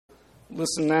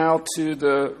Listen now to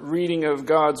the reading of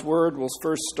God's Word. We'll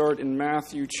first start in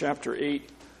Matthew chapter 8,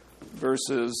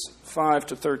 verses 5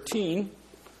 to 13.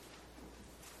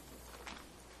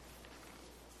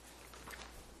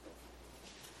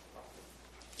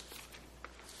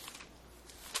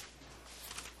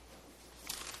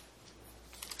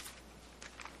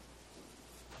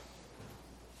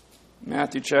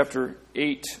 Matthew chapter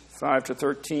 8, 5 to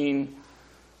 13.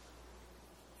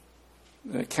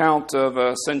 The account of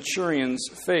a centurion's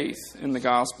faith in the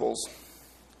Gospels.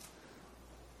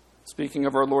 Speaking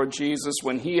of our Lord Jesus,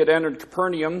 when he had entered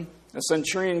Capernaum, a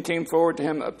centurion came forward to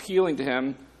him, appealing to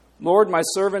him, "Lord, my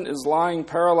servant is lying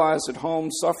paralyzed at home,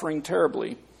 suffering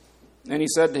terribly." And he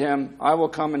said to him, "I will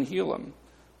come and heal him."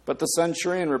 But the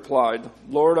centurion replied,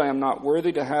 "Lord, I am not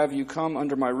worthy to have you come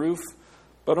under my roof,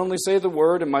 but only say the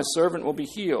word, and my servant will be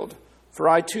healed. For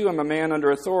I too am a man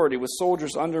under authority, with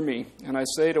soldiers under me. And I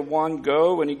say to one,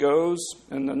 'Go,' and he goes,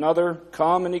 and another,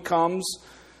 'Come,' and he comes.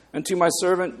 And to my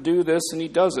servant, 'Do this,' and he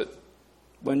does it."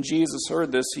 When Jesus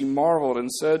heard this, he marveled and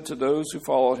said to those who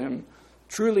followed him,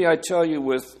 "Truly I tell you,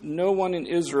 with no one in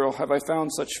Israel have I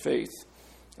found such faith.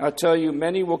 I tell you,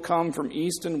 many will come from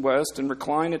east and west and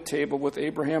recline at table with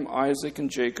Abraham, Isaac, and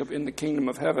Jacob in the kingdom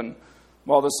of heaven.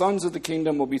 While the sons of the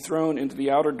kingdom will be thrown into the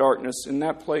outer darkness, in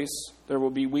that place there will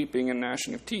be weeping and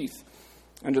gnashing of teeth."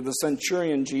 And to the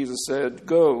centurion Jesus said,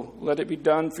 "Go, let it be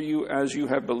done for you as you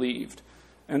have believed."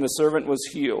 And the servant was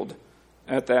healed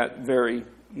at that very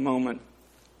moment.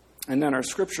 And then our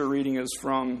scripture reading is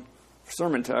from,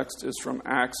 sermon text is from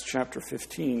Acts chapter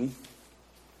 15.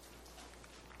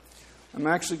 I'm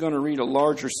actually going to read a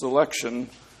larger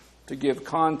selection to give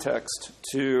context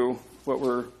to what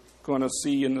we're going to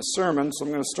see in the sermon. So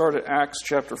I'm going to start at Acts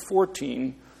chapter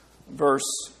 14, verse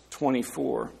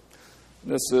 24.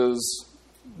 This is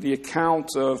the account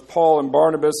of Paul and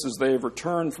Barnabas as they have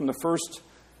returned from the first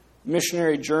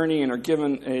missionary journey and are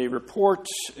given a report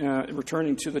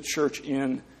returning to the church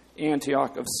in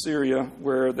Antioch of Syria,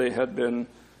 where they had been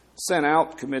sent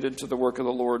out, committed to the work of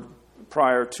the Lord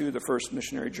prior to the first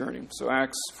missionary journey. So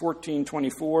Acts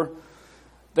 14:24.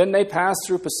 Then they passed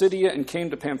through Pisidia and came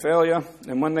to Pamphylia,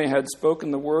 and when they had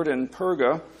spoken the word in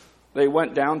Perga, they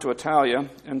went down to Attalia,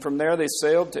 and from there they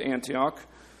sailed to Antioch,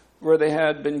 where they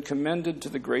had been commended to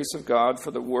the grace of God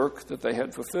for the work that they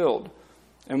had fulfilled.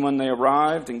 And when they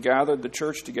arrived and gathered the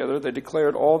church together, they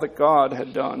declared all that God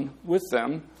had done with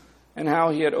them, and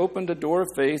how he had opened a door of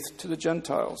faith to the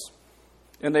Gentiles.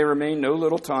 And they remained no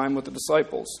little time with the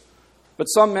disciples. But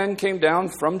some men came down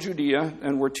from Judea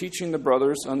and were teaching the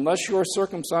brothers, "Unless you are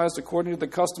circumcised according to the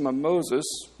custom of Moses,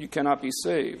 you cannot be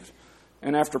saved."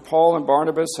 And after Paul and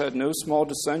Barnabas had no small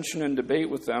dissension and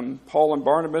debate with them, Paul and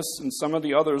Barnabas and some of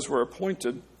the others were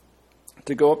appointed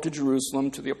to go up to Jerusalem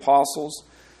to the apostles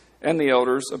and the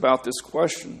elders about this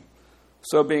question.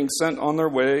 So being sent on their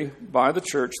way by the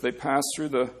church, they passed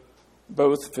through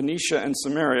both Phoenicia and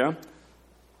Samaria,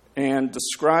 and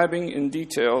describing in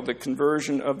detail the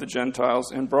conversion of the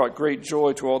Gentiles, and brought great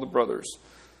joy to all the brothers.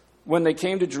 When they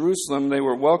came to Jerusalem, they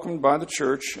were welcomed by the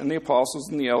church and the apostles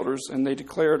and the elders, and they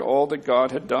declared all that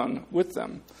God had done with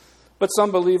them. But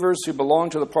some believers who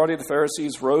belonged to the party of the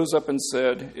Pharisees rose up and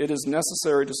said, "It is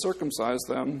necessary to circumcise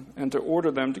them and to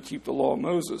order them to keep the law of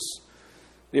Moses."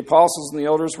 The apostles and the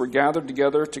elders were gathered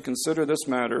together to consider this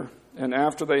matter, and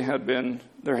after there had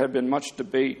been much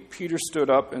debate, Peter stood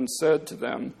up and said to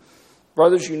them,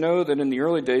 "Brothers, you know that in the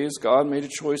early days God made a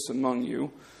choice among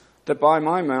you, that by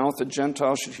my mouth the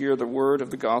Gentiles should hear the word of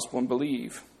the gospel and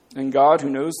believe. And God, who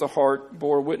knows the heart,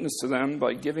 bore witness to them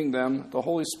by giving them the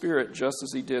Holy Spirit just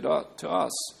as he did to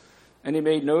us. And he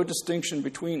made no distinction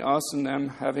between us and them,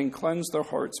 having cleansed their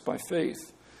hearts by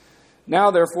faith.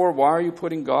 Now, therefore, why are you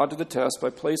putting God to the test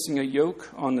by placing a yoke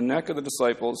on the neck of the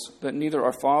disciples that neither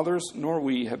our fathers nor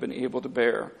we have been able to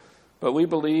bear? But we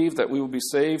believe that we will be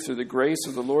saved through the grace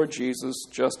of the Lord Jesus,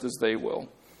 just as they will."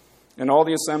 And all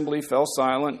the assembly fell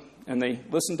silent, and they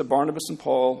listened to Barnabas and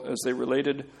Paul as they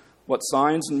related what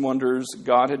signs and wonders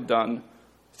God had done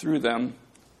through them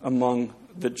among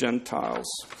the Gentiles.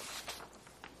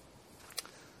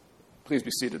 Please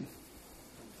be seated.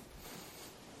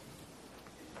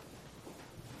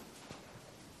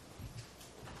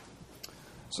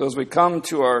 So as we come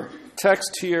to our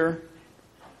text here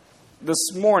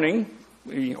this morning,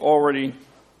 we already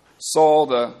saw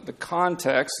the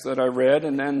context that I read,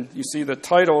 and then you see the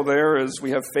title there is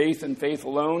 "We Have Faith and Faith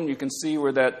Alone." You can see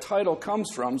where that title comes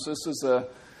from. So this is,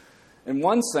 in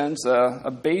one sense,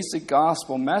 a basic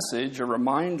gospel message, a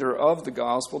reminder of the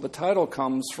gospel. The title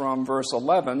comes from verse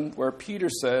 11, where Peter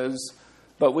says,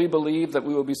 But we believe that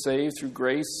we will be saved through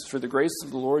the grace of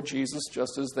the Lord Jesus,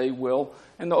 just as they will.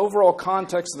 And the overall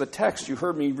context of the text, you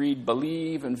heard me read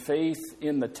believe and faith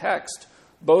in the text,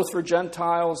 both for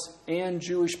Gentiles and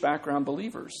Jewish background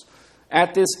believers.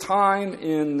 At this time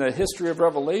in the history of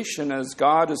Revelation, as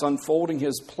God is unfolding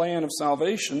his plan of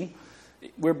salvation,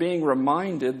 we're being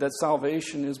reminded that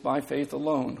salvation is by faith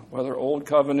alone, whether Old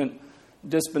Covenant,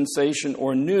 dispensation,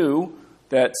 or new,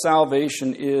 that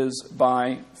salvation is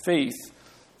by faith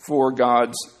for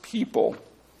God's people.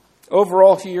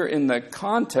 Overall, here in the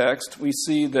context, we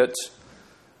see that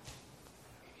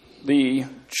the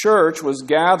church was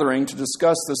gathering to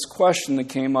discuss this question that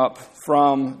came up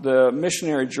from the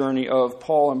missionary journey of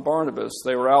Paul and Barnabas.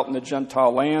 They were out in the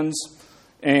Gentile lands,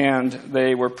 and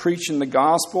they were preaching the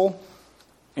gospel,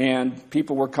 and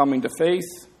people were coming to faith.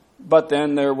 But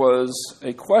then there was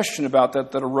a question about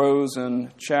that arose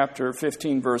in chapter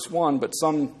 15, verse 1. But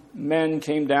some men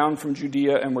came down from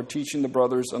Judea and were teaching the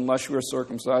brothers, unless you are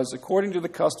circumcised according to the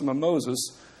custom of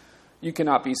Moses, you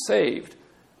cannot be saved.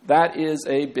 That is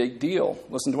a big deal.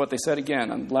 Listen to what they said again.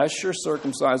 Unless you're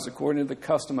circumcised according to the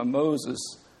custom of Moses,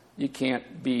 you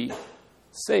can't be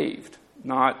saved.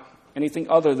 Not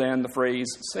anything other than the phrase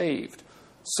saved.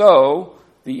 So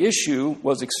the issue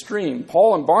was extreme.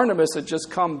 Paul and Barnabas had just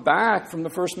come back from the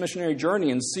first missionary journey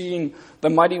and seeing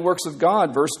the mighty works of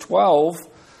God. Verse 12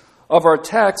 of our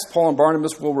text, Paul and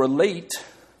Barnabas will relate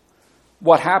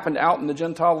what happened out in the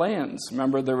Gentile lands.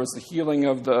 Remember, there was the healing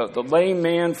of the lame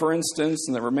man, for instance,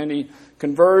 and there were many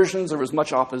conversions. There was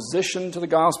much opposition to the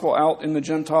gospel out in the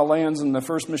Gentile lands in the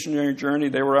first missionary journey.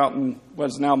 They were out in what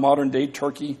is now modern-day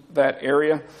Turkey, that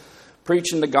area,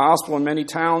 preaching the gospel in many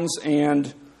towns,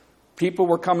 and people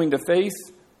were coming to faith.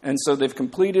 And so they've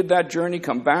completed that journey,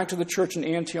 come back to the church in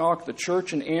Antioch, the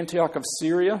church in Antioch of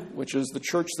Syria, which is the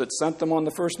church that sent them on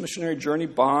the first missionary journey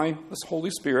by this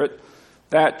Holy Spirit.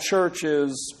 That church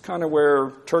is kind of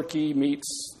where Turkey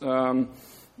meets,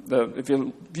 if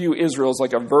you view Israel as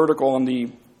like a vertical on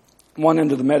the one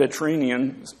end of the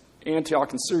Mediterranean, Antioch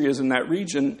and Syria is in that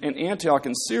region. And Antioch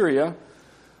in Syria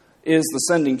is the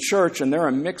sending church, and they're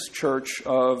a mixed church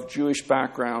of Jewish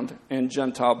background and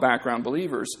Gentile background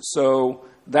believers. So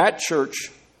that church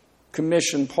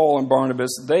commissioned Paul and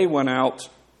Barnabas. They went out.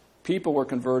 People were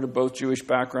converted, both Jewish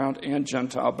background and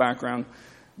Gentile background.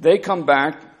 They come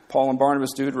back. Paul and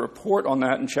Barnabas do to report on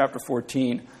that in chapter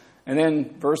 14. And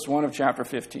then verse 1 of chapter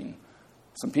 15.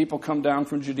 Some people come down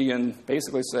from Judea and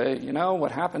basically say,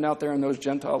 what happened out there in those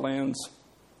Gentile lands,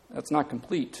 that's not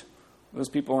complete. Those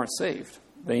people aren't saved.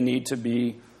 They need to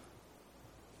be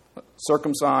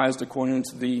circumcised according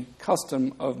to the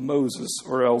custom of Moses,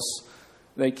 or else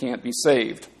they can't be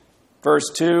saved. Verse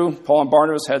 2, Paul and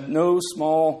Barnabas had no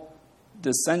small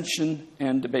dissension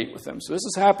and debate with them. So this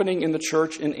is happening in the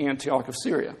church in Antioch of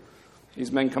Syria.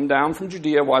 These men come down from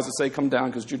Judea. Why does it say come down?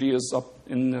 Because Judea is up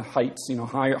in the heights,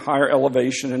 higher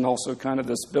elevation, and also kind of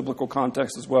this biblical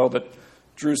context as well, that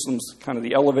Jerusalem's kind of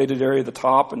the elevated area, the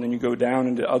top, and then you go down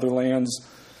into other lands.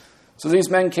 So these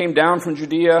men came down from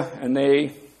Judea, and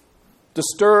they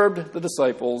disturbed the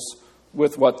disciples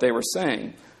with what they were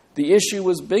saying. The issue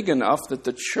was big enough that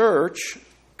the church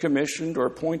commissioned or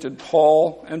appointed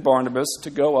Paul and Barnabas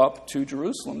to go up to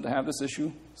Jerusalem to have this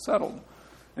issue settled.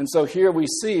 And so here we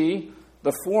see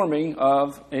the forming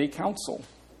of a council.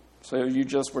 So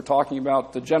we're talking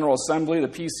about the General Assembly, the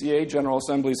PCA General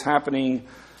Assembly is happening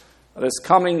this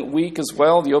coming week as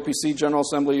well. The OPC General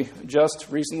Assembly just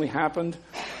recently happened.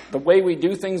 The way we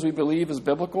do things, we believe, is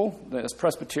biblical. As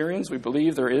Presbyterians, we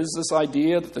believe there is this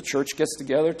idea that the church gets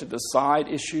together to decide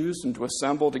issues and to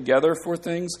assemble together for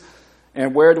things.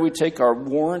 And where do we take our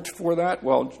warrant for that?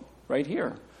 Well, right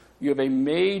here. You have a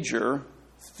major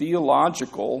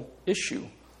theological issue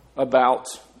about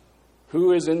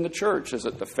who is in the church. Is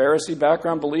it the Pharisee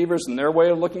background believers and their way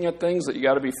of looking at things, that you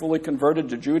got to be fully converted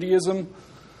to Judaism?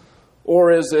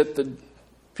 Or is it the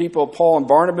people Paul and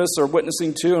Barnabas are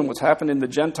witnessing to and what's happened in the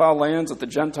Gentile lands, that the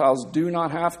Gentiles do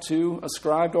not have to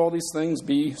ascribe to all these things,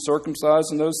 be circumcised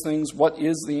in those things? What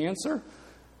is the answer?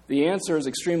 The answer is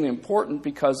extremely important,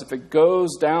 because if it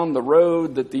goes down the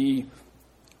road that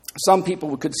some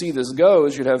people could see this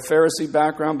goes, you'd have Pharisee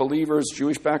background believers,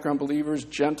 Jewish background believers,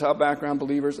 Gentile background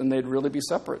believers, and they'd really be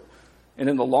separate. And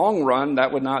in the long run,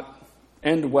 that would not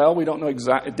end well. We don't know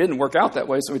exactly. It didn't work out that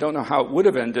way, so we don't know how it would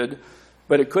have ended.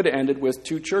 But it could have ended with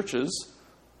two churches,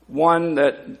 one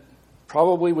that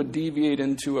probably would deviate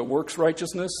into a works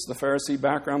righteousness. The Pharisee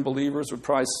background believers would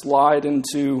probably slide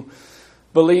into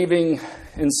believing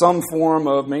in some form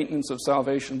of maintenance of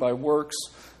salvation by works.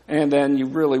 And then you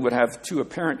really would have two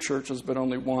apparent churches, but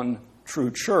only one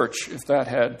true church if that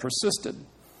had persisted.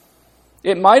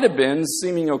 It might have been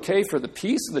seeming okay for the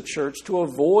peace of the church to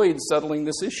avoid settling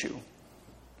this issue.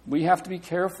 We have to be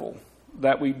careful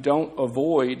that we don't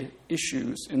avoid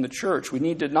issues in the church. We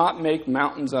need to not make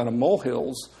mountains out of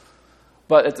molehills,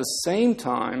 but at the same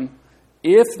time,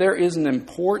 if there is an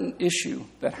important issue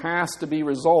that has to be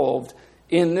resolved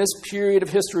in this period of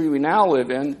history we now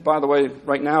live in, by the way,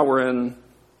 right now we're in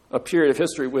a period of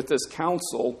history with this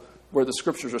council where the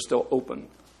scriptures are still open.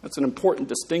 That's an important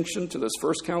distinction to this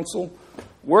first council.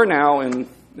 We're now in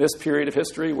this period of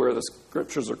history where the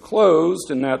scriptures are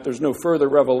closed and that there's no further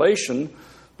revelation,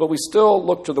 but we still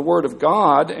look to the Word of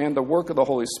God and the work of the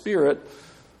Holy Spirit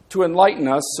to enlighten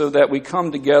us so that we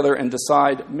come together and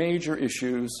decide major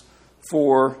issues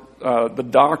for the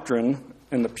doctrine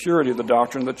and the purity of the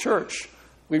doctrine of the church.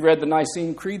 We read the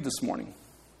Nicene Creed this morning.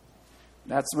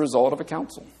 That's the result of a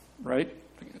council, right?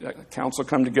 A council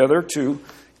come together to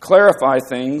clarify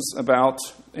things about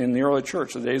in the early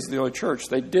church, the days of the early church.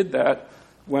 They did that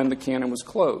when the canon was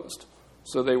closed.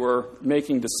 So they were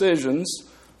making decisions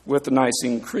with the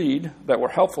Nicene Creed that were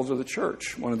helpful to the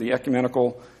church, one of the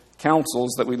ecumenical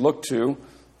councils that we look to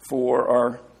for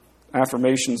our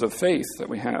affirmations of faith that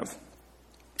we have.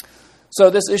 So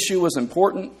this issue was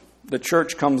important. The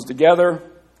church comes together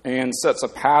and sets a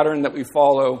pattern that we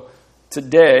follow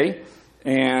today.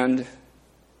 And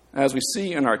as we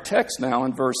see in our text now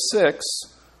in verse 6,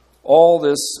 all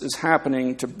this is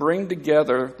happening to bring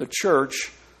together the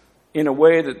church in a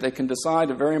way that they can decide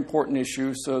a very important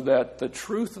issue so that the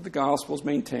truth of the gospel is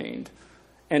maintained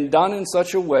and done in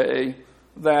such a way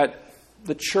that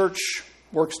the church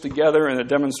works together in a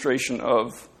demonstration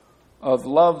of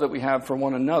love that we have for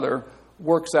one another,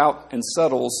 works out and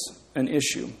settles an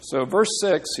issue. So verse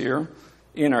 6 here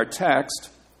in our text,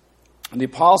 the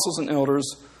apostles and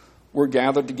elders were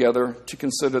gathered together to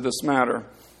consider this matter.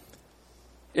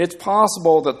 It's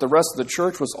possible that the rest of the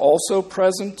church was also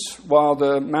present while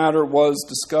the matter was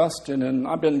discussed. And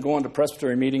I've been going to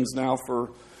presbytery meetings now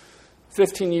for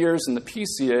 15 years in the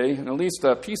PCA, and at least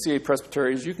PCA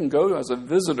presbyteries, you can go as a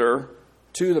visitor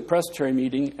to the presbytery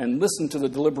meeting and listen to the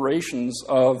deliberations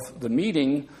of the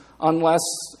meeting unless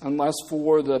in the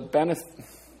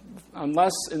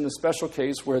special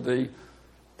case where the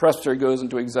presbytery goes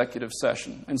into executive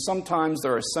session. And sometimes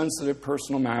there are sensitive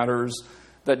personal matters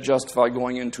that justify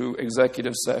going into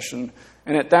executive session.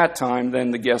 And at that time,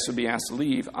 then the guests would be asked to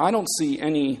leave. I don't see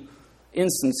any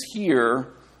instance here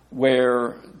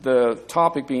where the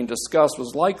topic being discussed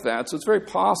was like that. So it's very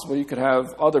possible you could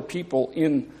have other people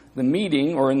in the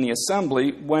meeting or in the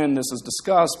assembly when this is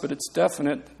discussed, but it's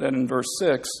definite that in verse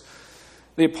 6,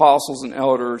 the apostles and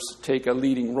elders take a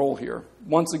leading role here.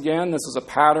 Once again, this is a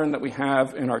pattern that we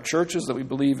have in our churches that we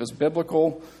believe is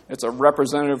biblical. It's a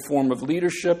representative form of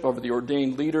leadership over the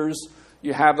ordained leaders.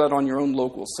 You have that on your own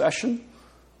local session.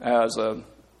 As an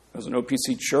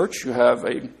OPC church, you have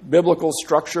a biblical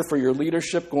structure for your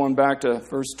leadership going back to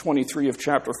verse 23 of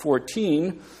chapter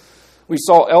 14. We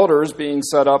saw elders being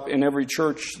set up in every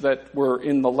church that were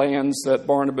in the lands that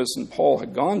Barnabas and Paul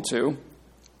had gone to.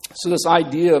 So this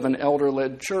idea of an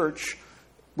elder-led church,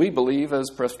 we believe as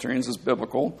Presbyterians, is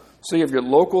biblical. So you have your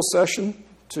local session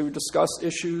to discuss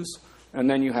issues, and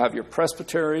then you have your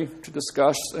presbytery to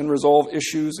discuss and resolve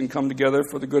issues and come together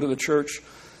for the good of the church.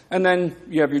 And then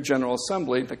you have your General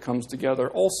Assembly that comes together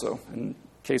also, in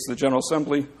the case of the General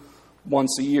Assembly,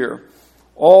 once a year.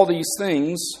 All these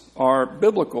things are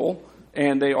biblical,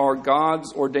 and they are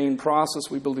God's ordained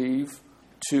process, we believe,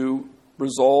 to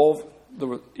resolve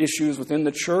the issues within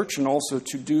the church and also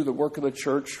to do the work of the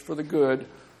church for the good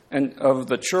and of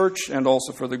the church and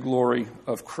also for the glory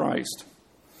of Christ.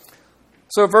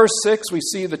 So verse 6, we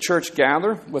see the church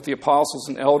gather with the apostles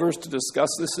and elders to discuss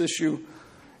this issue.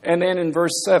 And then in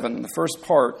verse 7, the first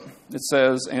part, it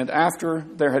says, "And after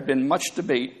there had been much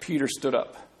debate, Peter stood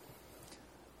up."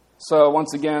 So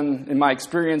once again, in my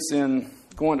experience in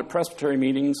going to presbytery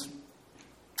meetings,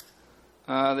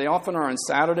 they often are on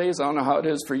Saturdays. I don't know how it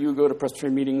is for you to go to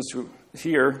presbytery meetings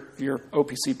here, if you're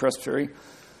OPC presbytery.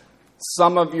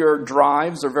 Some of your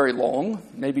drives are very long,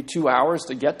 maybe 2 hours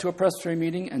to get to a presbytery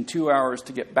meeting and 2 hours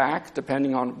to get back,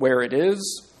 depending on where it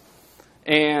is.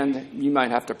 And you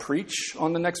might have to preach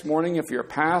on the next morning if you're a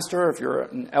pastor. If you're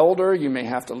an elder, you may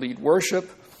have to lead worship.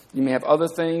 You may have other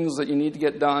things that you need to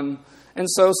get done. And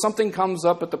so something comes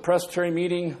up at the presbytery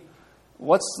meeting.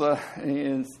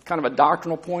 It's kind of a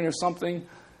doctrinal point or something.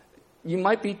 You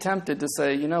might be tempted to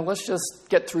say, let's just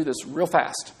get through this real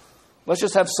fast. Let's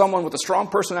just have someone with a strong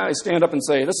personality stand up and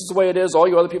say, this is the way it is. All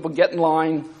you other people get in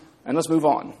line and let's move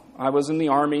on. I was in the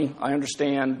Army. I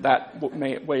understand that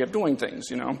way of doing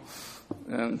things,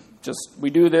 And just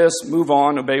we do this, move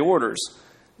on, obey orders.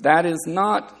 That is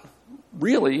not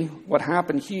really what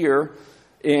happened here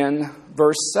in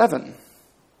verse 7.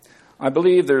 I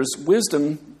believe there's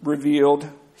wisdom revealed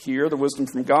here, the wisdom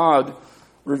from God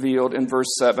revealed in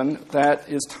verse 7, that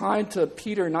is tied to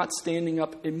Peter not standing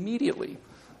up immediately.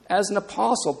 As an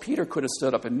apostle, Peter could have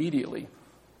stood up immediately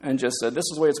and just said, this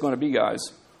is the way it's going to be, guys.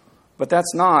 But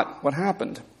that's not what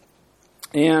happened.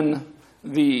 In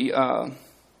the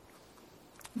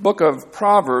book of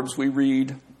Proverbs, we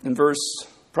read in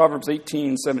Proverbs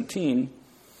 18:17,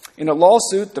 in a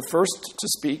lawsuit, the first to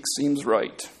speak seems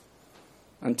right,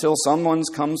 until someone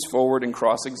comes forward and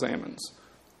cross-examines.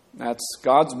 That's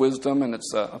God's wisdom, and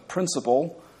it's a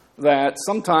principle that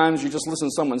sometimes you just listen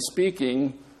to someone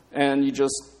speaking, and you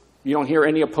don't hear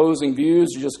any opposing views.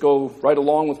 You just go right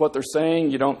along with what they're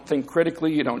saying. You don't think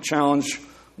critically. You don't challenge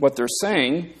what they're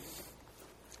saying.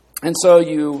 And so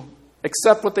you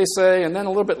accept what they say, and then a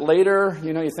little bit later,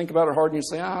 you think about it hard, and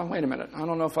you say, wait a minute, I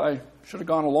don't know if I should have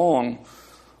gone along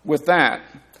with that.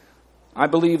 I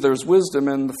believe there's wisdom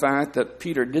in the fact that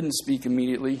Peter didn't speak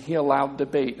immediately. He allowed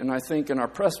debate. And I think in our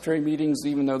presbytery meetings,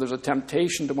 even though there's a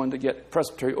temptation to want to get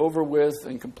presbytery over with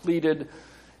and completed,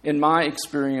 in my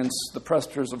experience, the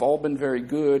presbyters have all been very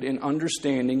good in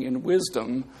understanding and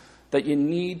wisdom that you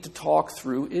need to talk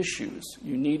through issues.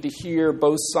 You need to hear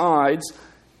both sides.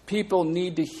 People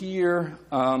need to hear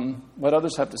what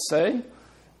others have to say.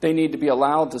 They need to be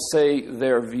allowed to say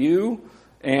their view,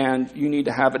 and you need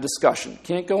to have a discussion.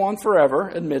 Can't go on forever,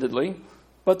 admittedly,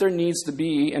 but there needs to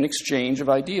be an exchange of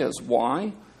ideas.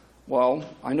 Why? Well,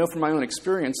 I know from my own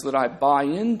experience that I buy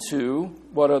into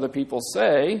what other people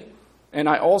say, and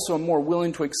I also am more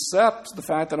willing to accept the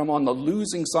fact that I'm on the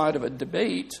losing side of a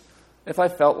debate if I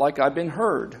felt like I've been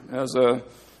heard. As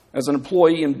an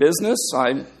employee in business,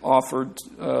 I offered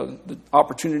the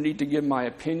opportunity to give my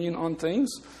opinion on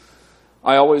things.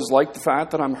 I always like the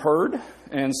fact that I'm heard,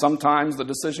 and sometimes the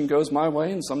decision goes my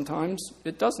way, and sometimes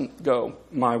it doesn't go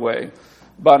my way.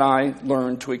 But I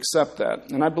learned to accept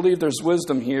that. And I believe there's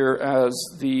wisdom here as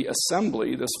the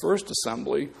assembly, this first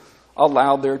assembly,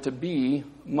 allowed there to be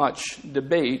much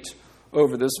debate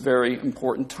over this very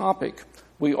important topic.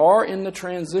 We are in the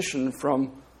transition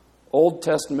from Old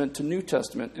Testament to New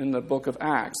Testament in the book of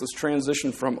Acts. This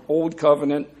transition from Old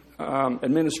Covenant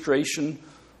administration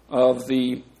of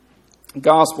the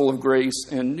gospel of grace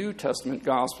and New Testament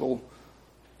gospel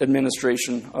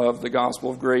administration of the gospel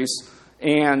of grace.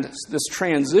 And this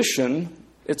transition,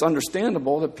 it's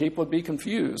understandable that people would be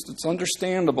confused. It's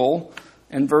understandable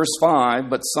in verse 5,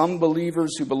 but some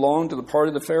believers who belong to the party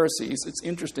of the Pharisees, it's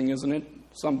interesting, isn't it?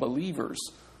 Some believers.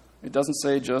 It doesn't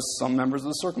say just some members of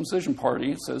the circumcision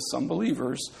party. It says some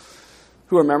believers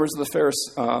who are members of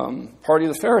the party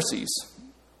of the Pharisees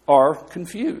are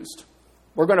confused.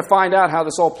 We're going to find out how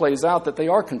this all plays out, that they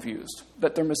are confused,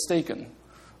 that they're mistaken.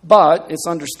 But it's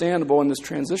understandable in this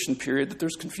transition period that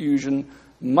there's confusion,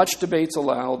 much debate's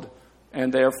allowed,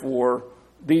 and therefore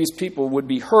these people would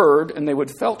be heard, and they would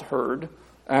felt heard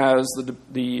as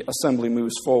the assembly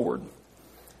moves forward.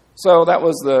 So that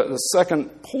was the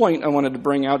second point I wanted to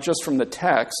bring out just from the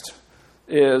text,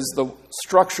 is the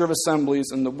structure of assemblies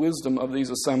and the wisdom of these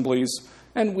assemblies.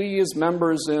 And we as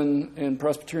members in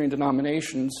Presbyterian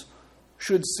denominations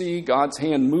should see God's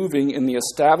hand moving in the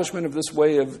establishment of this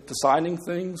way of deciding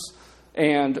things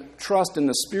and trust in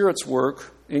the Spirit's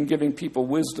work in giving people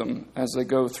wisdom as they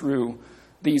go through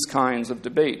these kinds of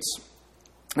debates.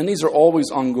 And these are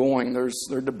always ongoing. There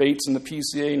are debates in the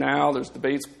PCA now. There's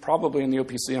debates probably in the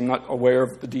OPC. I'm not aware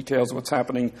of the details of what's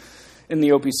happening in the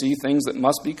OPC, things that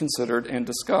must be considered and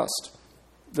discussed.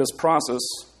 This process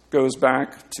goes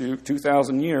back to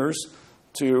 2,000 years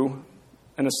to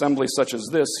an assembly such as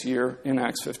this here in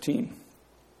Acts 15.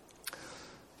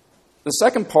 The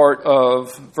second part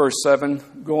of verse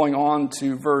 7, going on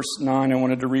to verse 9, I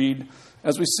wanted to read,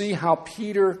 as we see how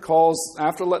Peter calls,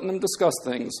 after letting them discuss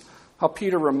things, how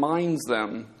Peter reminds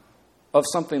them of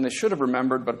something they should have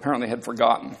remembered but apparently had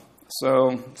forgotten.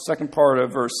 So, second part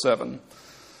of verse 7.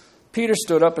 Peter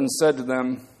stood up and said to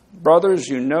them, "Brothers,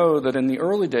 you know that in the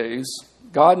early days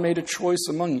God made a choice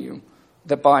among you,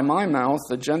 that by my mouth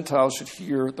the Gentiles should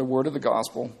hear the word of the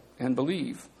gospel and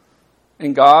believe.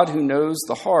 And God, who knows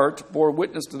the heart, bore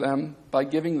witness to them by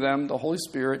giving them the Holy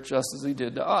Spirit just as he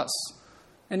did to us.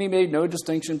 And he made no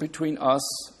distinction between us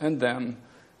and them,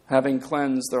 having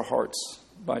cleansed their hearts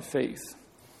by faith."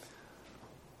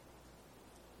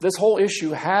 This whole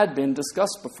issue had been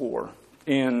discussed before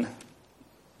in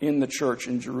the church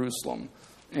in Jerusalem.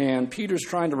 And Peter's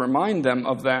trying to remind them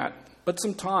of that. But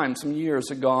some years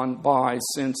had gone by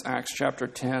since Acts chapter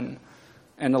 10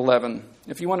 and 11.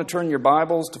 If you want to turn your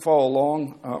Bibles to follow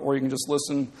along, or you can just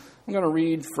listen, I'm going to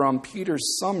read from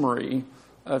Peter's summary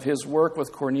of his work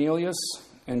with Cornelius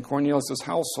and Cornelius'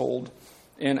 household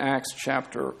in Acts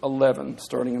chapter 11,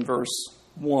 starting in verse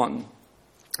 1.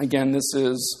 Again, this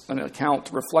is an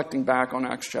account reflecting back on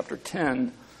Acts chapter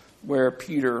 10, where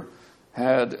Peter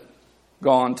had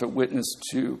gone to witness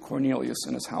to Cornelius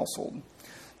and his household.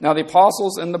 Now the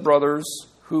apostles and the brothers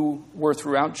who were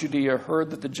throughout Judea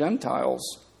heard that the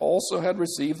Gentiles also had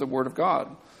received the word of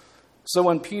God. So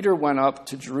when Peter went up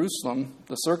to Jerusalem,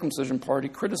 the circumcision party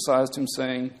criticized him,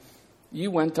 saying, "You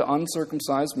went to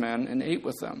uncircumcised men and ate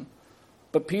with them."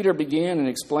 But Peter began and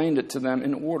explained it to them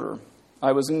in order.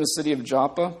 "I was in the city of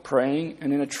Joppa praying,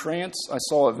 and in a trance I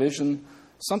saw a vision,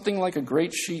 something like a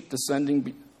great sheet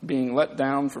descending, being let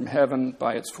down from heaven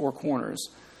by its four corners.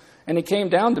 And it came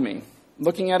down to me.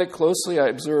 Looking at it closely, I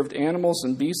observed animals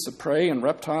and beasts of prey and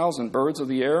reptiles and birds of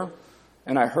the air.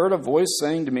 And I heard a voice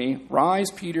saying to me, 'Rise,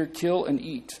 Peter, kill and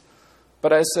eat.'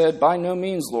 But I said, 'By no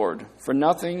means, Lord, for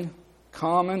nothing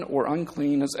common or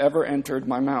unclean has ever entered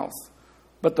my mouth.'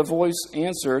 But the voice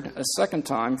answered a second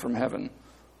time from heaven,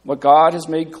 'What God has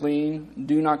made clean,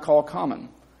 do not call common.'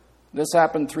 This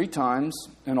happened 3 times,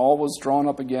 and all was drawn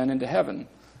up again into heaven.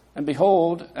 And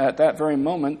behold, at that very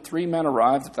moment, 3 men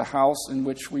arrived at the house in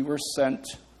which we were sent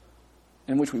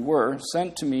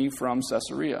to me from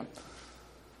Caesarea.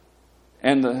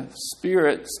 And the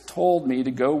Spirit told me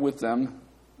to go with them,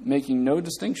 making no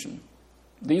distinction.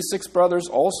 These 6 brothers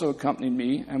also accompanied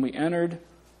me, and we entered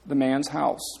the man's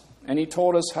house. And he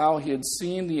told us how he had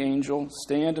seen the angel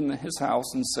stand in his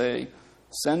house and say,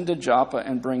 'Send to Joppa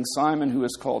and bring Simon, who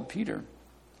is called Peter.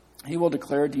 He will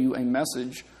declare to you a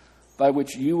message by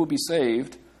which you will be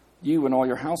saved, you and all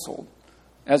your household.'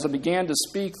 As I began to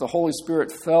speak, the Holy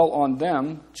Spirit fell on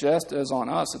them, just as on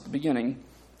us at the beginning.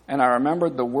 And I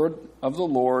remembered the word of the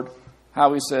Lord,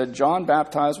 how he said, 'John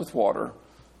baptized with water,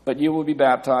 but you will be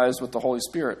baptized with the Holy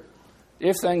Spirit.'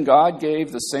 If then God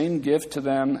gave the same gift to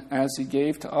them as he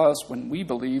gave to us when we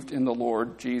believed in the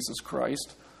Lord Jesus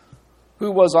Christ,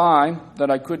 who was I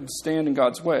that I could stand in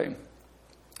God's way?"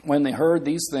 When they heard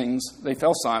these things, they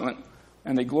fell silent,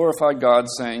 and they glorified God,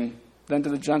 saying, "Then to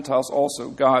the Gentiles also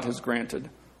God has granted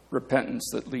repentance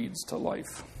that leads to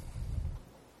life."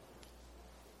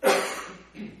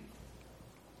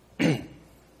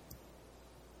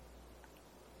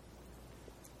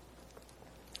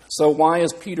 So why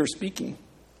is Peter speaking?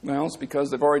 Well, it's because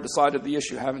they've already decided the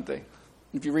issue, haven't they?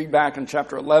 If you read back in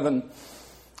chapter 11,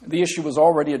 the issue was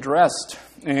already addressed,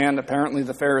 and apparently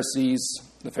the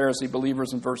Pharisee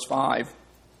believers in verse 5,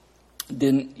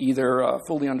 didn't either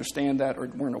fully understand that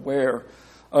or weren't aware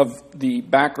of the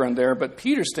background there. But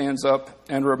Peter stands up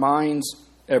and reminds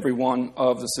everyone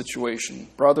of the situation.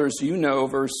 "Brothers, you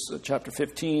know," chapter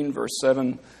 15, verse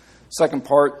 7, second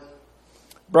part,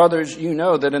 "Brothers, you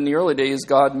know that in the early days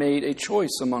God made a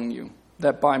choice among you,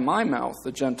 that by my mouth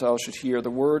the Gentiles should hear the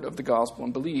word of the gospel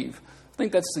and believe." I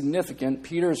think that's significant.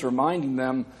 Peter is reminding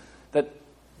them that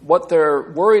what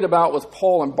they're worried about with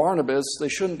Paul and Barnabas, they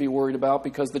shouldn't be worried about,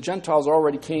 because the Gentiles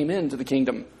already came into the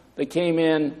kingdom. They came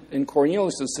in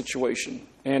Cornelius' situation.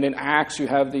 And in Acts, you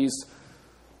have these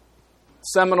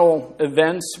seminal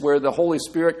events where the Holy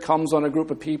Spirit comes on a group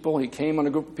of people. He came on a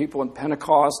group of people in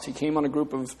Pentecost. He came on a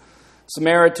group of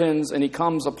Samaritans, and he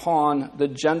comes upon the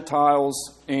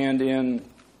Gentiles. And in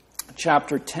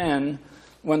chapter 10,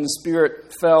 when the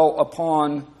Spirit fell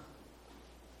upon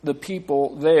the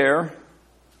people there,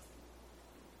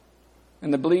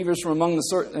 and the believers from among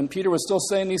and Peter was still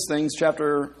saying these things,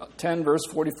 chapter 10, verse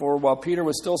 44, while Peter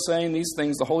was still saying these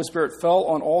things, the Holy Spirit fell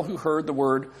on all who heard the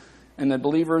word, and the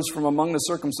believers from among the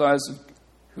circumcised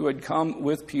who had come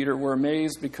with Peter were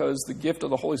amazed, because the gift of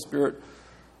the Holy Spirit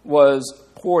was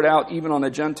poured out even on the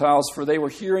Gentiles, for they were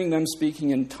hearing them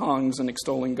speaking in tongues and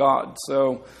extolling God.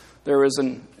 So there is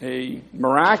a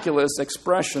miraculous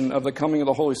expression of the coming of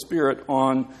the Holy Spirit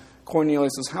on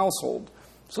Cornelius' household.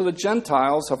 So the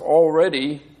Gentiles have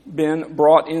already been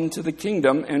brought into the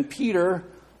kingdom, and Peter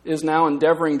is now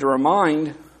endeavoring to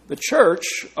remind the church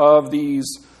of these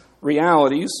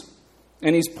realities,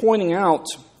 and he's pointing out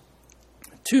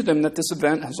to them that this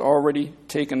event has already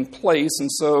taken place. And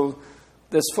so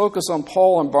this focus on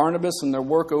Paul and Barnabas and their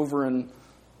work over in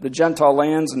the Gentile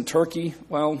lands in Turkey,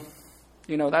 well,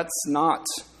 that's not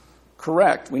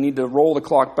correct. We need to roll the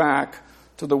clock back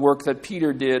to the work that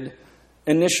Peter did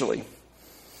initially.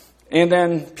 And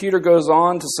then Peter goes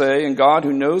on to say, "And God,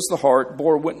 who knows the heart,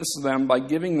 bore witness to them by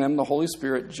giving them the Holy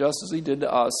Spirit, just as he did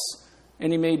to us.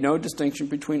 And he made no distinction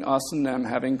between us and them,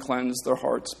 having cleansed their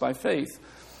hearts by faith."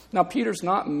 Now, Peter's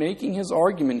not making his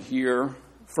argument here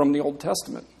from the Old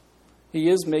Testament. He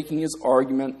is making his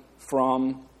argument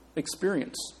from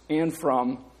experience and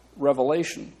from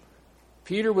revelation.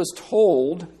 Peter was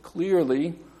told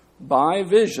clearly by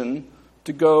vision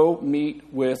to go meet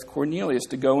with Cornelius,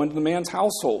 to go into the man's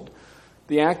household.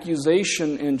 The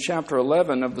accusation in chapter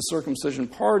 11 of the circumcision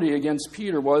party against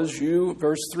Peter was,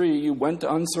 verse 3, you went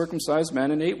to uncircumcised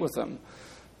men and ate with them.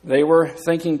 They were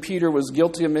thinking Peter was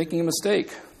guilty of making a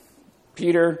mistake.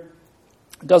 Peter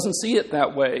doesn't see it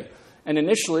that way. And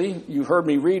initially, you heard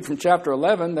me read from chapter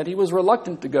 11 that he was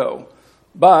reluctant to go.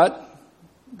 But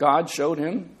God showed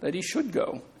him that he should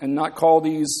go and not call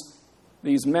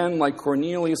these men like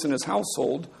Cornelius and his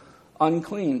household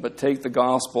unclean, but take the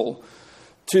gospel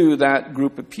to that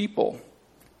group of people.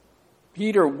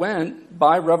 Peter went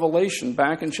by revelation.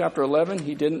 Back in chapter 11,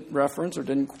 he didn't reference or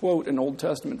didn't quote an Old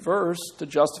Testament verse to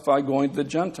justify going to the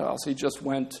Gentiles. He just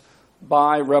went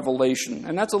by revelation.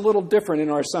 And that's a little different in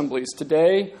our assemblies.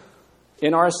 Today,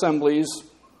 in our assemblies,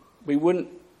 we wouldn't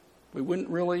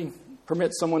really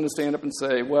permit someone to stand up and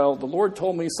say, well, the Lord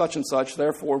told me such and such,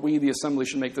 therefore we, the assembly,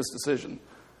 should make this decision.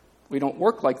 We don't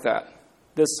work like that,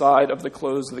 this side of the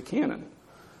close of the canon.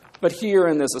 But here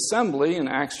in this assembly, in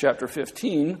Acts chapter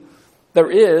 15,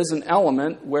 there is an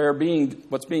element where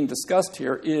what's being discussed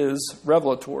here is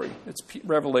revelatory. It's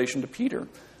revelation to Peter.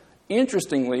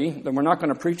 Interestingly, then we're not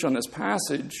going to preach on this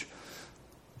passage,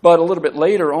 but a little bit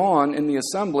later on in the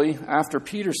assembly, after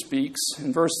Peter speaks,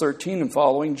 in verse 13 and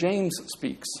following, James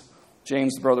speaks.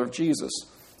 James, the brother of Jesus.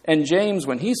 And James,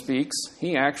 when he speaks,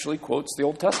 he actually quotes the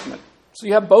Old Testament. So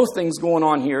you have both things going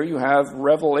on here. You have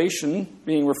revelation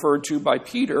being referred to by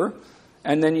Peter,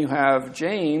 and then you have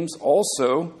James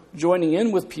also joining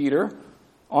in with Peter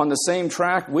on the same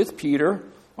track with Peter,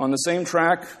 on the same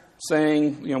track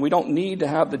saying, we don't need to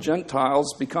have the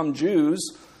Gentiles become Jews.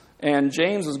 And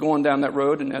James is going down that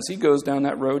road, and as he goes down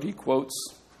that road, he quotes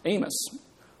Amos.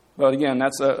 But again,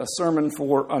 that's a sermon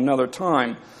for another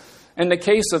time. In the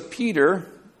case of Peter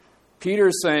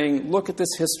is saying, look at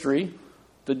this history.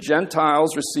 The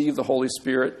Gentiles received the Holy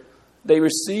Spirit. They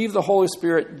received the Holy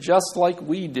Spirit just like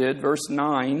we did, verse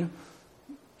 9.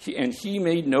 And he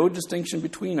made no distinction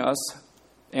between us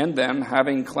and them,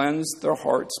 having cleansed their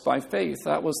hearts by faith.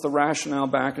 That was the rationale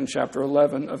back in chapter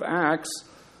 11 of Acts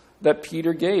that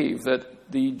Peter gave,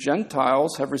 that the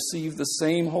Gentiles have received the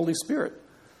same Holy Spirit.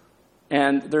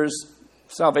 And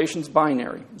salvation's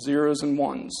binary, zeros and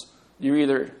ones. You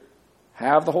either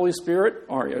have the Holy Spirit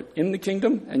or you're in the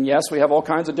kingdom. And yes, we have all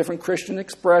kinds of different Christian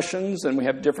expressions and we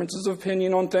have differences of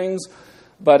opinion on things.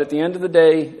 But at the end of the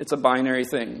day, it's a binary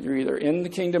thing. You're either in the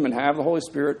kingdom and have the Holy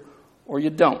Spirit or you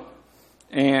don't.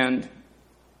 And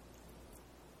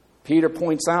Peter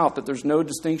points out that there's no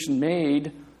distinction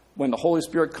made when the Holy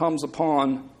Spirit comes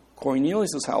upon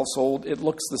Cornelius' household. It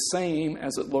looks the same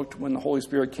as it looked when the Holy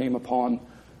Spirit came upon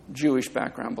Jewish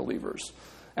background believers.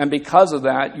 And because of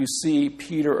that, you see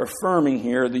Peter affirming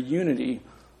here the unity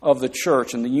of the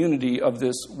church and the unity of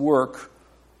this work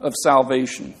of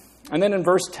salvation. And then in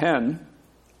verse 10,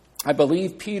 I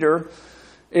believe Peter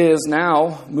is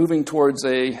now moving towards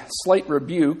a slight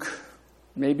rebuke,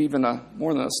 maybe even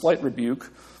more than a slight rebuke,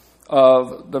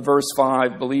 of the verse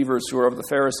 5 believers who are of the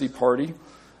Pharisee party,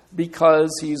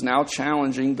 because he's now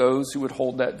challenging those who would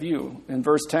hold that view. In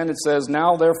verse 10 it says,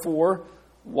 now therefore,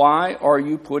 why are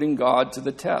you putting God to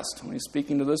the test? When he's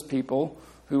speaking to those people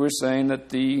who are saying that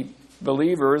the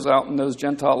believers out in those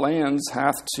Gentile lands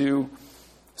have to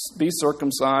be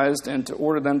circumcised and to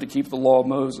order them to keep the law of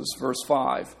Moses, verse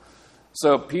 5.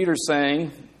 So Peter's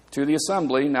saying to the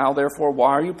assembly, now therefore,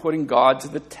 why are you putting God to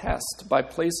the test by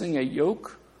placing a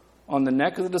yoke on the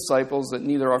neck of the disciples that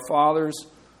neither our fathers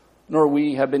nor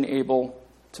we have been able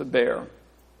to bear?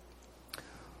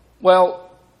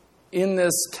 Well, in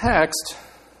this text,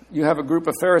 you have a group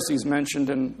of Pharisees mentioned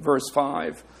in verse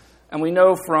 5. And we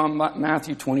know from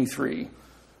Matthew 23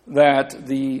 that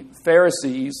the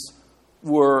Pharisees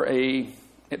were a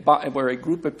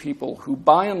group of people who,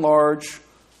 by and large,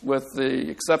 with the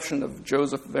exception of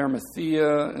Joseph of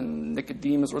Arimathea and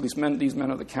Nicodemus, or these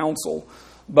men of the council,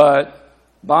 but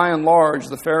by and large,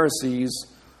 the Pharisees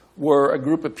were a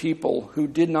group of people who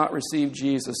did not receive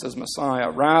Jesus as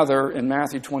Messiah. Rather, in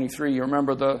Matthew 23, you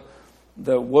remember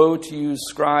the woe to you,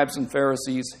 scribes and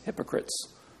Pharisees,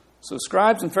 hypocrites. So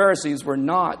scribes and Pharisees were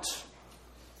not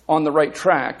on the right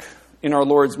track in our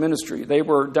Lord's ministry. They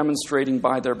were demonstrating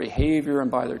by their behavior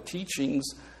and by their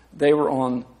teachings, they were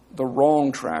on the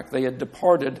wrong track. They had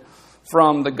departed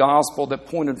from the gospel that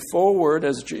pointed forward,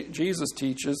 as Jesus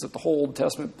teaches, that the whole Old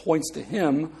Testament points to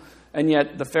him, and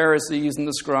yet the Pharisees and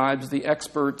the scribes, the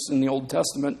experts in the Old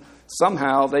Testament,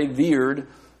 somehow they veered,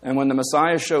 and when the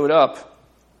Messiah showed up,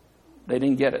 they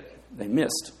didn't get it. They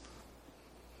missed.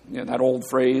 That old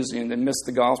phrase, they missed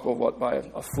the gospel by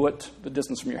a foot, the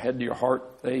distance from your head to your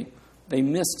heart. They They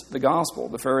missed the gospel.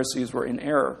 The Pharisees were in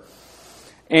error.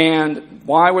 And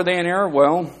why were they in error?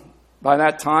 Well, by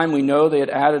that time, we know they had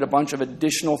added a bunch of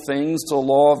additional things to the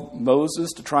law of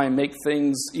Moses to try and make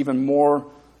things even more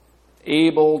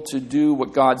able to do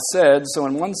what God said. So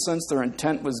in one sense, their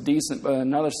intent was decent, but in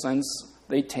another sense,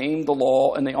 they tamed the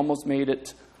law and they almost made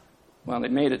it, they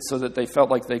made it so that they felt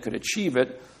like they could achieve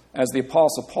it, as the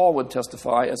Apostle Paul would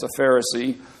testify as a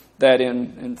Pharisee, that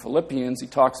in Philippians, he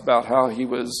talks about how he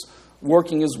was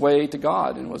working his way to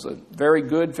God and was a very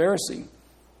good Pharisee.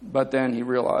 But then he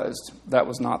realized that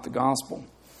was not the gospel.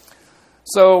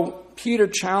 So Peter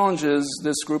challenges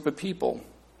this group of people.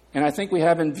 And I think we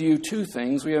have in view two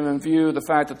things. We have in view the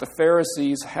fact that the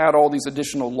Pharisees had all these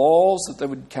additional laws that they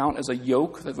would count as a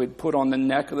yoke that would put on the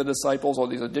neck of the disciples, all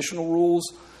these additional rules.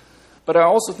 But I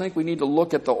also think we need to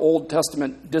look at the Old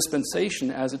Testament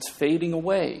dispensation as it's fading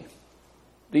away.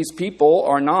 These people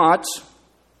are not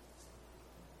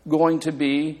going to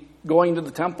be going to the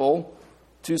temple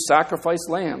to sacrifice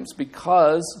lambs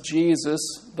because Jesus,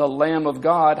 the Lamb of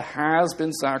God, has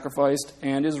been sacrificed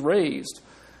and is raised.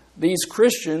 These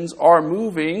Christians are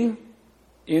moving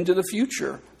into the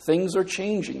future. Things are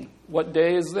changing. What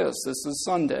day is this? This is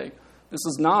Sunday. This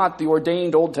is not the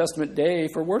ordained Old Testament day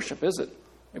for worship, is it?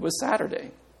 It was Saturday.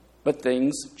 But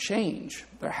things change.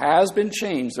 There has been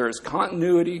change. There is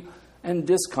continuity and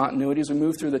discontinuity as we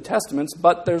move through the Testaments,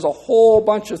 but there's a whole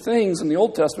bunch of things in the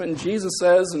Old Testament, and Jesus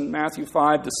says in Matthew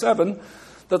 5-7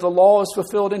 that the law is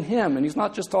fulfilled in him. And he's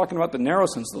not just talking about the narrow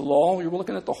sense of the law. You're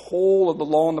looking at the whole of the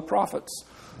law and the prophets.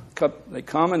 They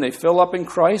come and they fill up in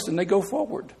Christ and they go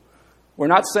forward. We're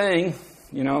not saying,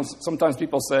 sometimes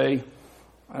people say,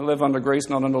 I live under grace,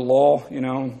 not under law,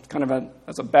 kind of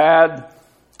that's a bad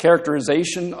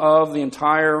characterization of the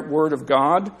entire Word of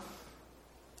God.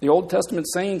 The Old Testament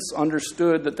saints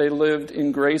understood that they lived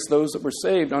in grace. Those that were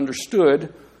saved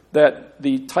understood that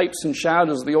the types and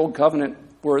shadows of the Old Covenant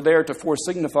were there to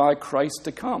foresignify Christ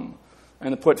to come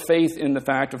and to put faith in the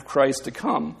fact of Christ to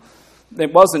come.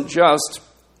 It wasn't just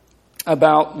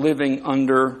about living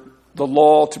under the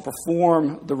law to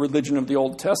perform the religion of the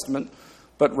Old Testament,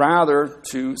 but rather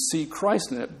to see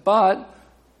Christ in it. But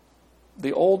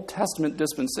the Old Testament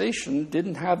dispensation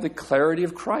didn't have the clarity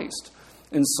of Christ.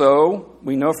 And so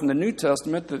we know from the New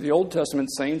Testament that the Old Testament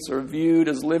saints are viewed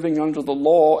as living under the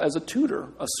law as a tutor,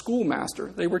 a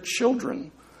schoolmaster. They were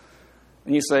children.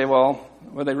 And you say, well,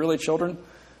 were they really children?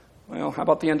 Well, how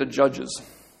about the end of Judges?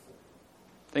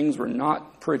 Things were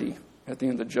not pretty at the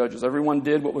end of Judges. Everyone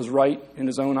did what was right in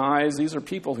his own eyes. These are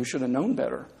people who should have known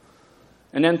better.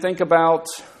 And then think about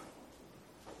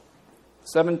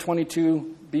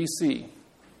 722 BC,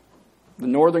 the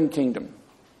Northern Kingdom.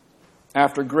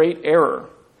 After great error,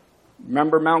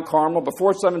 remember Mount Carmel?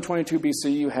 Before 722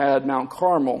 BC, you had Mount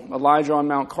Carmel, Elijah on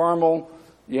Mount Carmel.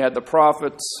 You had the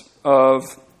prophets of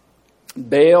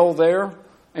Baal there.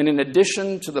 And in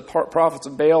addition to the prophets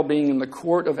of Baal being in the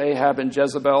court of Ahab and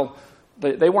Jezebel,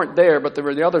 they weren't there, but there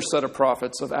were the other set of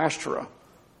prophets of Ashtoreth.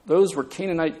 Those were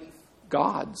Canaanite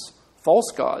gods,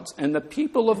 false gods. And the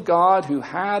people of God who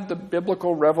had the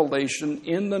biblical revelation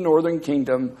in the Northern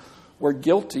Kingdom were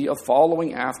guilty of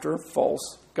following after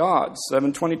false gods.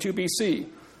 722 BC,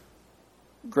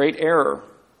 great error.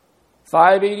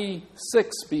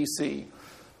 586 BC,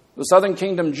 the southern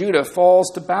kingdom, Judah, falls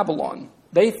to Babylon.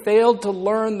 They failed to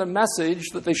learn the message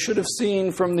that they should have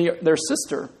seen from their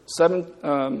sister.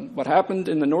 What happened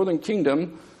in the northern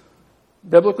kingdom,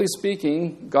 biblically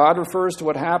speaking, God refers to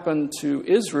what happened to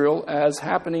Israel as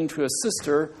happening to a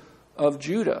sister of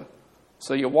Judah.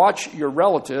 So you watch your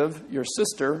relative, your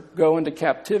sister, go into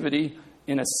captivity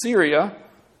in Assyria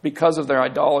because of their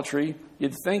idolatry.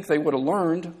 You'd think they would have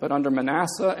learned, but under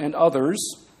Manasseh and others,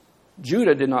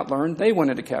 Judah did not learn. They went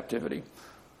into captivity.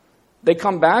 They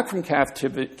come back from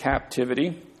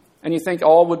captivity, and you think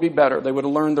all would be better. They would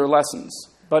have learned their lessons.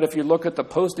 But if you look at the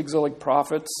post-exilic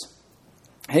prophets,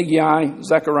 Haggai,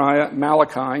 Zechariah,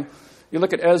 Malachi, you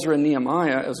look at Ezra and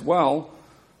Nehemiah as well,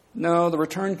 no, the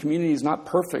returned community is not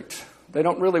perfect. They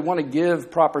don't really want to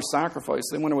give proper sacrifice.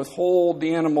 They want to withhold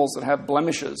the animals that have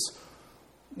blemishes.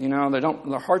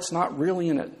 Their heart's not really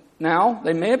in it. Now,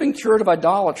 they may have been cured of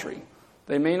idolatry.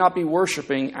 They may not be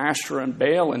worshiping Ashtoreth and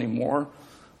Baal anymore,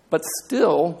 but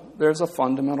still, there's a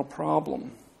fundamental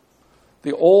problem.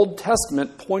 The Old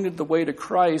Testament pointed the way to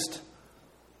Christ,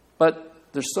 but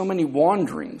there's so many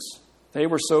wanderings. They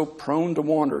were so prone to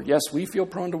wander. Yes, we feel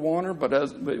prone to wander, but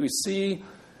we see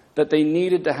that they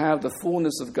needed to have the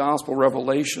fullness of gospel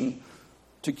revelation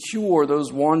to cure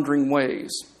those wandering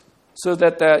ways, so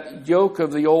that yoke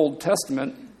of the Old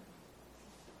Testament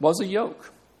was a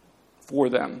yoke for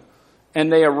them. And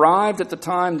they arrived at the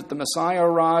time that the Messiah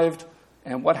arrived,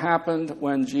 And what happened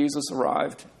when Jesus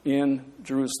arrived in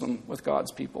Jerusalem with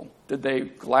God's people? Did they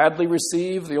gladly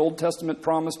receive the Old Testament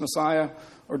promised Messiah,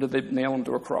 or did they nail him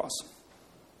to a cross?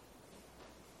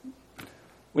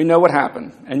 We know what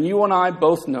happened. And you and I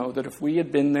both know that if we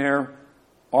had been there,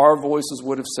 our voices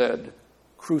would have said,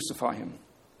 crucify him.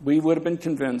 We would have been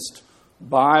convinced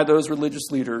by those religious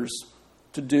leaders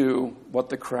to do what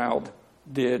the crowd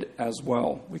did as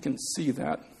well. We can see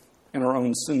that in our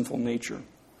own sinful nature.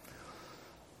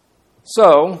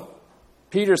 So,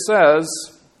 Peter says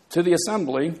to the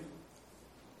assembly,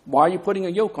 why are you putting a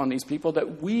yoke on these people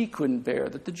that we couldn't bear,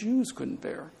 that the Jews couldn't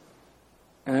bear?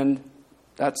 And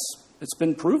it's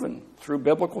been proven through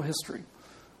biblical history.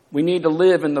 We need to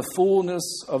live in the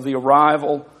fullness of the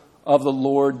arrival of the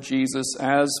Lord Jesus,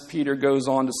 as Peter goes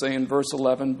on to say in verse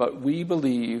 11, but we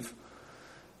believe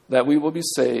that we will be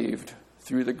saved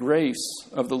through the grace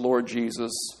of the Lord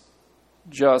Jesus,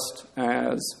 just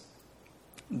as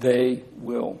they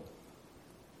will.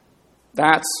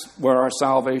 That's where our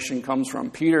salvation comes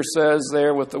from. Peter says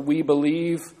there with the we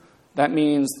believe, that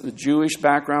means the Jewish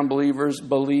background believers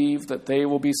believe that they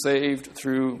will be saved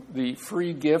through the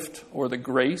free gift or the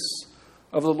grace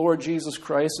of the Lord Jesus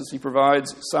Christ as he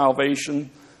provides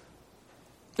salvation.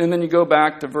 And then you go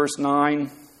back to verse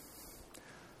 9,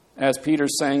 as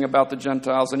Peter's saying about the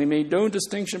Gentiles, and he made no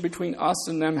distinction between us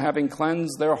and them, having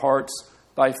cleansed their hearts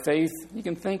by faith. You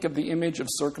can think of the image of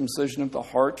circumcision of the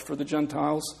heart for the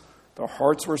Gentiles. Their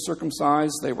hearts were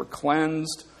circumcised. They were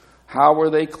cleansed. How were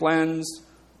they cleansed?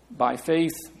 By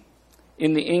faith.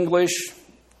 In the English,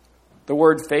 the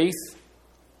word faith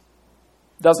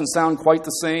doesn't sound quite the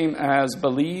same as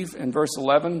believe in verse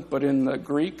 11, but in the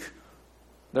Greek,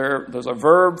 there's a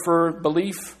verb for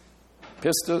belief,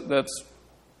 pista, that's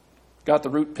got the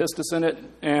root pistis in it,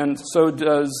 and so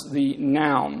does the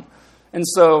noun. And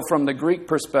so from the Greek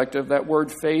perspective, that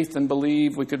word faith and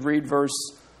believe, we could read verse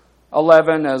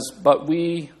 11 as, but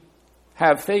we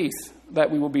have faith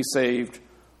that we will be saved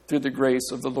through the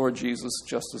grace of the Lord Jesus,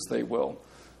 just as they will.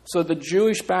 So the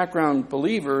Jewish background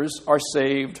believers are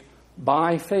saved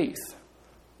by faith,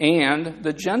 and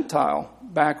the Gentile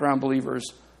background believers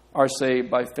are saved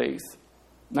by faith.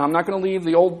 Now, I'm not going to leave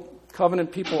the Old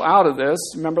Covenant people out of this.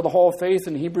 Remember the Hall of Faith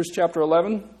in Hebrews chapter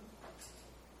 11?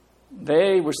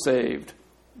 They were saved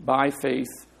by faith.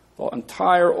 The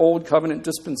entire Old Covenant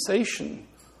dispensation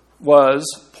was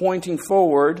pointing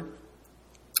forward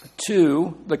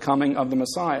to the coming of the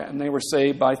Messiah, and they were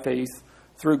saved by faith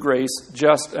through grace,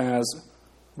 just as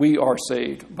we are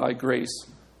saved by grace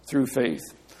through faith.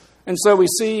 And so we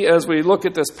see, as we look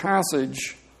at this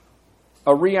passage,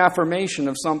 a reaffirmation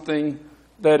of something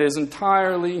that is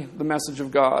entirely the message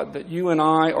of God, that you and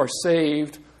I are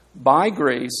saved by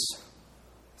grace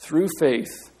through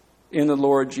faith in the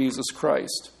Lord Jesus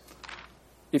Christ.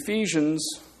 Ephesians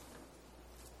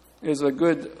is a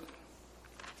good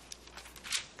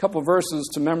couple verses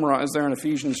to memorize there in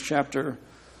Ephesians chapter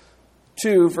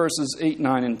 2, verses 8,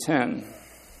 9, and 10.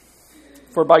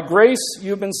 For by grace you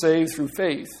have been saved through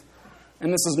faith,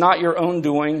 and this is not your own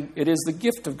doing, it is the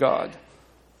gift of God,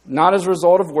 not as a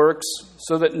result of works,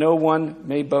 so that no one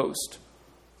may boast.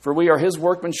 For we are his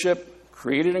workmanship,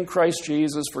 created in Christ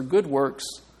Jesus for good works,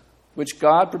 which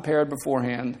God prepared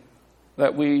beforehand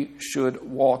that we should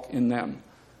walk in them.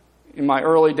 In my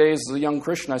early days as a young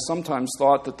Christian, I sometimes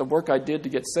thought that the work I did to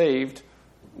get saved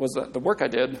was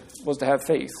to have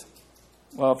faith.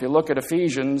 Well, if you look at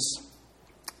Ephesians,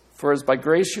 for as by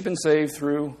grace you've been saved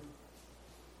through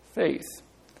faith.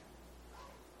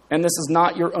 And this is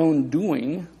not your own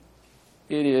doing,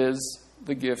 it is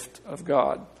the gift of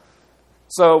God.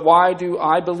 So why do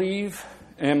I believe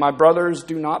and my brothers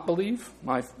do not believe?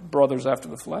 My brothers after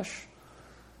the flesh.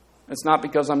 It's not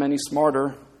because I'm any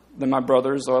smarter than my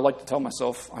brothers, though I like to tell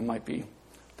myself I might be.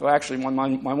 Though actually,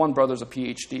 my one brother's a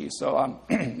PhD, so,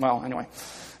 well, anyway.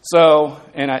 So,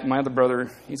 and my other brother,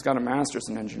 he's got a master's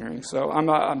in engineering, so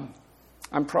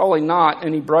I'm probably not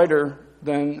any brighter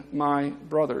than my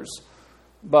brothers.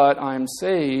 But I'm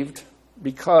saved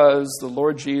because the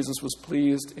Lord Jesus was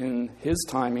pleased in his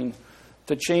timing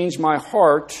to change my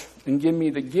heart and give me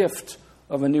the gift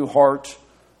of a new heart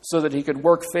so that he could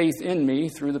work faith in me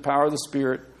through the power of the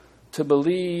Spirit to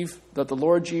believe that the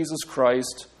Lord Jesus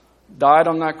Christ died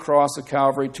on that cross at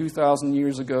Calvary 2,000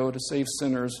 years ago to save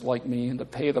sinners like me and to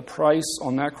pay the price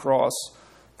on that cross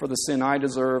for the sin I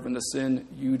deserve and the sin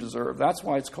you deserve. That's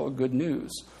why it's called good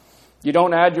news. You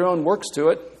don't add your own works to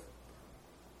it.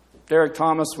 Derek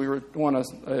Thomas, we were doing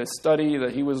a study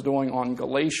that he was doing on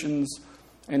Galatians,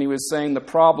 and he was saying the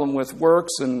problem with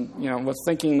works and, with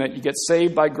thinking that you get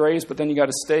saved by grace, but then you got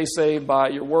to stay saved by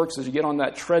your works as you get on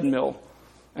that treadmill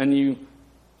and you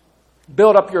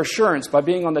build up your assurance by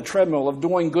being on the treadmill of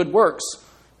doing good works,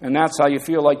 and that's how you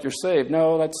feel like you're saved.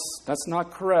 No, that's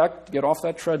not correct. Get off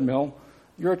that treadmill.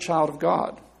 You're a child of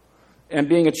God. And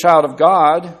being a child of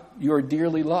God, you are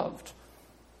dearly loved.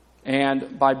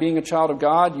 And by being a child of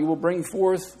God, you will bring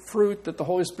forth fruit that the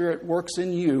Holy Spirit works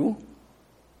in you.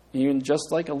 And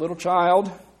just like a little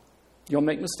child, you'll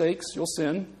make mistakes, you'll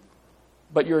sin.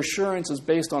 But your assurance is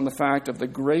based on the fact of the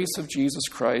grace of Jesus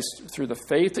Christ through the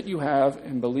faith that you have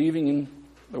in believing in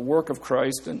the work of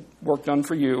Christ and work done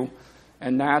for you.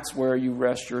 And that's where you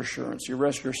rest your assurance. You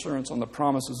rest your assurance on the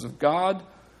promises of God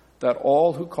that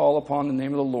all who call upon the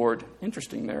name of the Lord,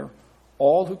 interesting there,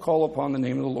 all who call upon the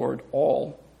name of the Lord,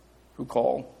 all who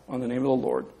call on the name of the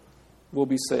Lord will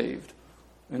be saved.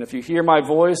 And if you hear my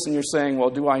voice and you're saying, well,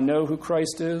 do I know who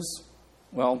Christ is?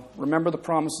 Well, remember the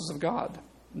promises of God.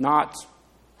 Not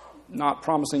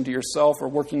promising to yourself or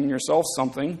working in yourself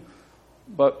something,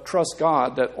 but trust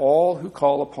God that all who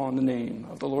call upon the name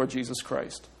of the Lord Jesus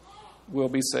Christ will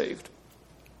be saved.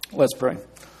 Let's pray.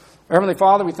 Our Heavenly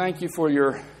Father, we thank you for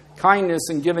your kindness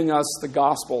in giving us the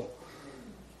gospel.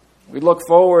 We look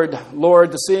forward,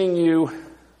 Lord, to seeing you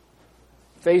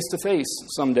face to face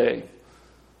someday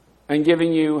and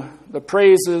giving you the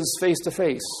praises face to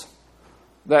face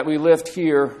that we lift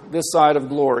here this side of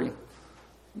glory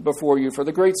before you for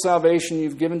the great salvation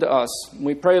you've given to us. And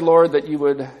we pray, Lord, that you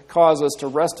would cause us to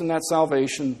rest in that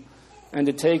salvation and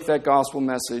to take that gospel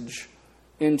message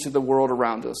into the world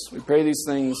around us. We pray these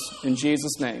things in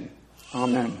Jesus' name.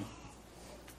 Amen.